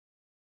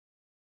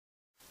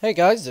Hey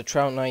guys, the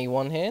Trout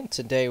 91 here.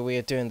 Today we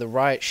are doing the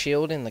Riot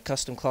Shield in the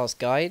custom class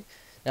guide.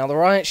 Now the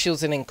Riot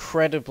Shield's an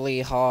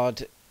incredibly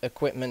hard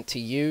equipment to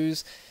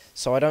use,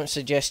 so I don't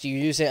suggest you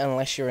use it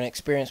unless you're an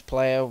experienced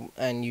player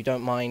and you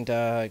don't mind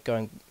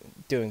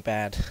doing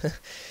bad.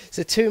 It's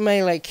a 2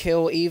 melee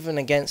kill even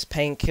against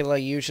Painkiller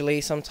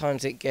usually.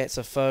 Sometimes it gets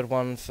a third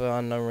one for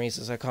unknown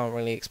reasons. I can't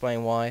really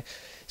explain why.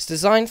 It's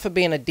designed for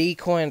being a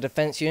decoy and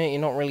defense unit.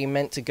 You're not really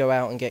meant to go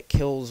out and get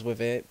kills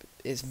with it.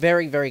 It's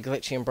very, very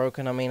glitchy and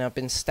broken. I mean, I've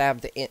been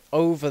stabbed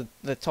over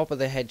the top of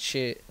the head,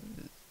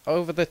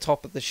 over the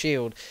top of the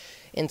shield,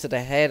 into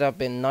the head. I've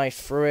been knifed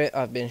through it.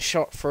 I've been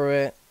shot through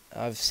it.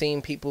 I've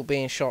seen people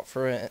being shot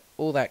through it.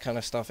 All that kind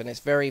of stuff, and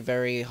it's very,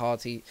 very hard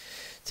to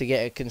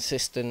get a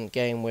consistent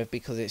game with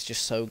because it's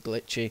just so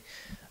glitchy.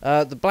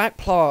 The black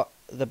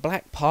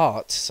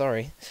part,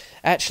 sorry,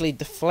 actually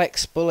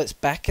deflects bullets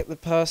back at the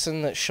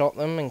person that shot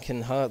them and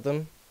can hurt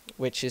them,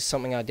 which is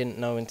something I didn't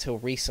know until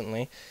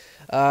recently.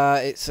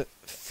 It's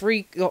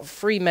got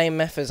three main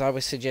methods I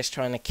would suggest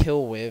trying to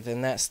kill with,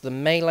 and that's the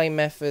melee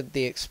method,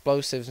 the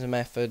explosives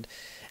method,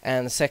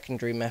 and the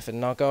secondary method,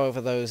 and I'll go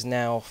over those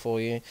now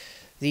for you.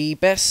 The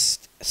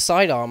best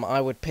sidearm I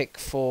would pick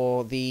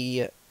for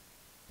the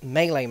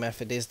melee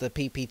method is the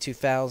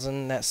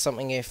PP2000. That's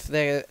something if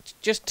they're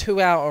just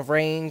too out of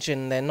range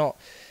and they're not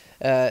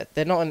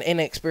an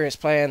inexperienced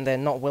player and they're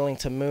not willing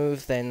to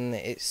move, then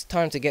it's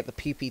time to get the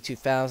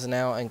PP2000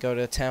 out and go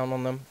to town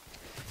on them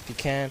if you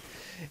can.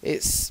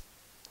 It's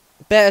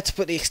better to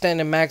put the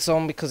extended mags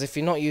on because if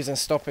you're not using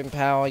stopping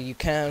power, you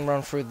can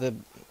run through the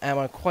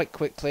ammo quite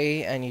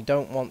quickly, and you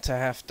don't want to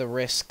have to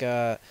risk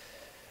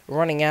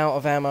running out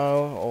of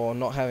ammo or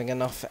not having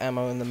enough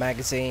ammo in the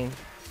magazine.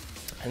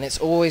 And it's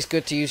always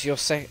good to use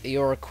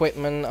your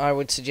equipment. I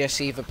would suggest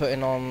either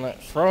putting on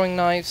throwing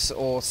knives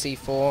or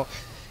C4.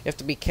 You have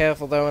to be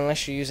careful though,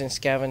 unless you're using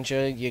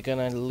scavenger, you're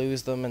gonna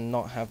lose them and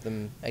not have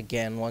them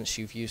again once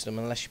you've used them,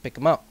 unless you pick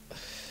them up.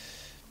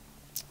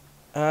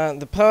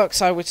 The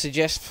perks I would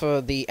suggest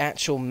for the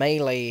actual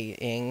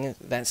meleeing,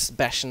 that's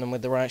bashing them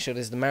with the Riot Shield,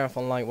 is the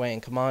Marathon, Lightweight,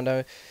 and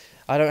Commando.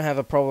 I don't have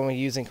a problem with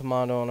using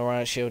Commando on a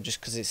Riot Shield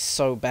just because it's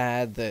so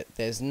bad that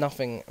there's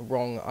nothing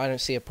wrong. I don't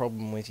see a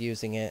problem with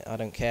using it. I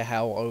don't care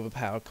how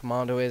overpowered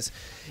Commando is.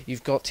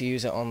 You've got to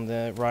use it on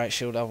the Riot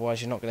Shield,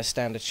 otherwise you're not going to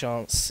stand a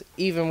chance.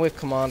 Even with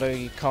Commando,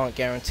 you can't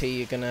guarantee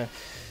you're going to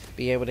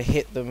be able to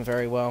hit them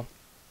very well.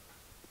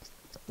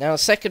 Now, the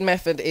second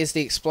method is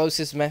the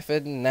explosives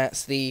method, and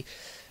that's the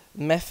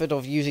method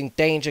of using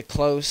danger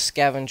close,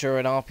 scavenger,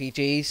 and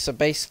RPG. So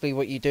basically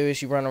what you do is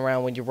you run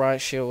around with your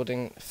Riot Shield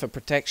and for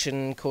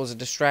protection, cause a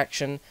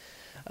distraction.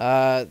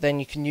 Then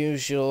you can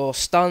use your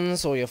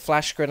stuns or your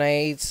flash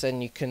grenades,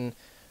 and you can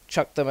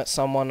chuck them at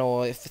someone,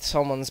 or if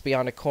someone's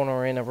behind a corner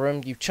or in a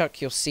room, you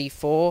chuck your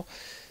C4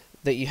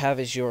 that you have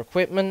as your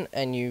equipment,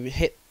 and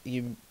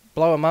you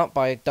blow them up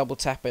by double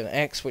tapping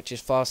X, which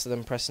is faster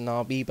than pressing the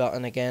RB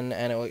button again,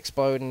 and it will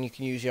explode, and you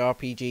can use your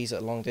RPGs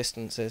at long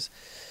distances.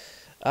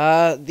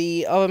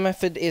 The other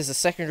method is the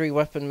secondary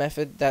weapon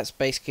method. That's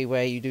basically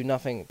where you do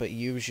nothing but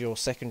use your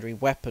secondary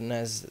weapon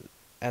as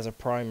a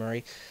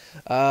primary.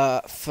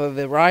 For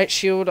the Riot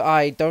Shield,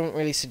 I don't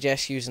really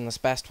suggest using the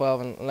SPAS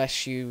 12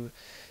 unless you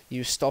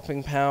use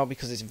stopping power,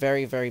 because it's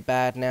very, very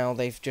bad now.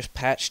 They've just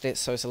patched it,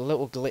 so it's a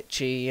little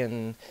glitchy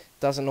and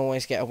doesn't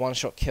always get a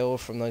one-shot kill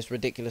from those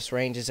ridiculous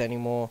ranges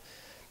anymore.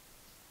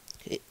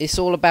 It's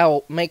all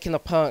about making the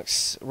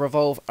perks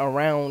revolve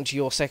around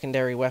your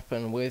secondary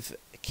weapon, with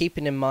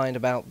keeping in mind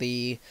about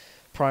the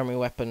primary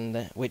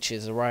weapon, which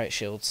is a Riot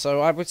Shield.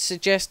 So I would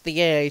suggest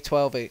the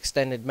AA-12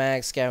 extended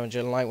mag, scavenger,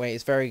 and lightweight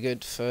is very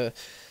good for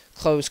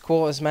close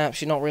quarters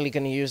maps. You're not really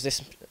going to use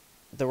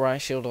the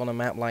Riot Shield on a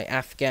map like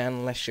Afghan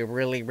unless you're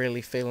really,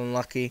 really feeling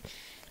lucky,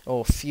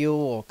 or Fuel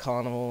or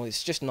Carnival.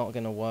 It's just not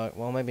going to work.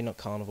 Well, maybe not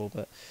Carnival,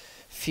 but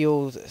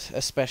Fuel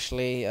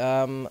especially.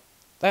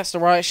 That's the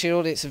Riot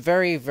Shield. It's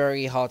very,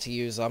 very hard to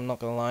use, I'm not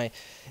going to lie.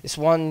 It's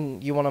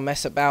one you want to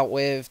mess about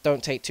with.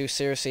 Don't take too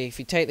seriously. If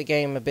you take the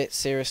game a bit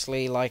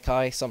seriously, like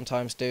I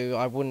sometimes do,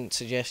 I wouldn't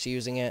suggest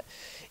using it.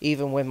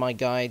 Even with my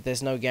guide,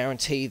 there's no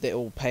guarantee that it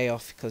will pay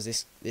off, because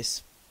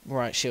this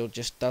Riot Shield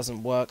just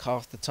doesn't work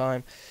half the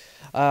time.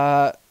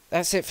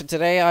 That's it for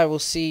today. I will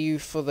see you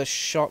for the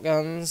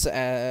shotguns.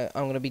 I'm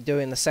going to be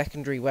doing the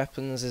secondary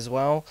weapons as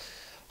well.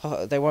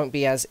 They won't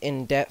be as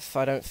in-depth,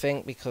 I don't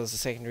think, because the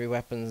secondary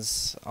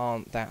weapons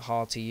aren't that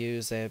hard to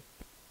use. They're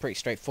pretty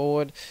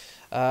straightforward.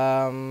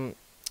 I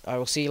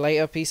will see you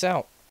later. Peace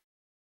out.